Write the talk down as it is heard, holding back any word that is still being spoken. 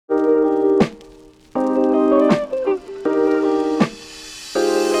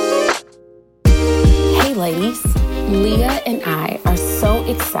ladies. Leah and I are so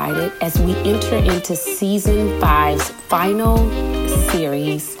excited as we enter into Season 5's final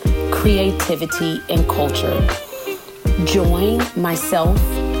series, Creativity and Culture. Join myself,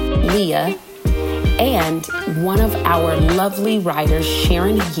 Leah, and one of our lovely writers,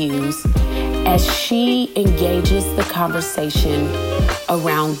 Sharon Hughes, as she engages the conversation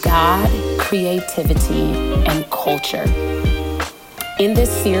around God, creativity, and culture. In this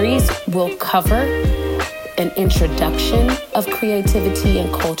series, we'll cover an introduction of creativity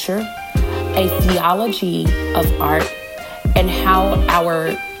and culture, a theology of art, and how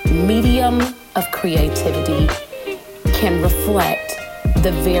our medium of creativity can reflect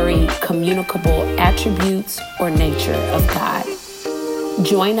the very communicable attributes or nature of God.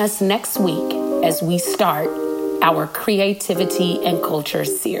 Join us next week as we start our Creativity and Culture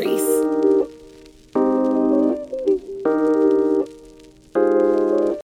series.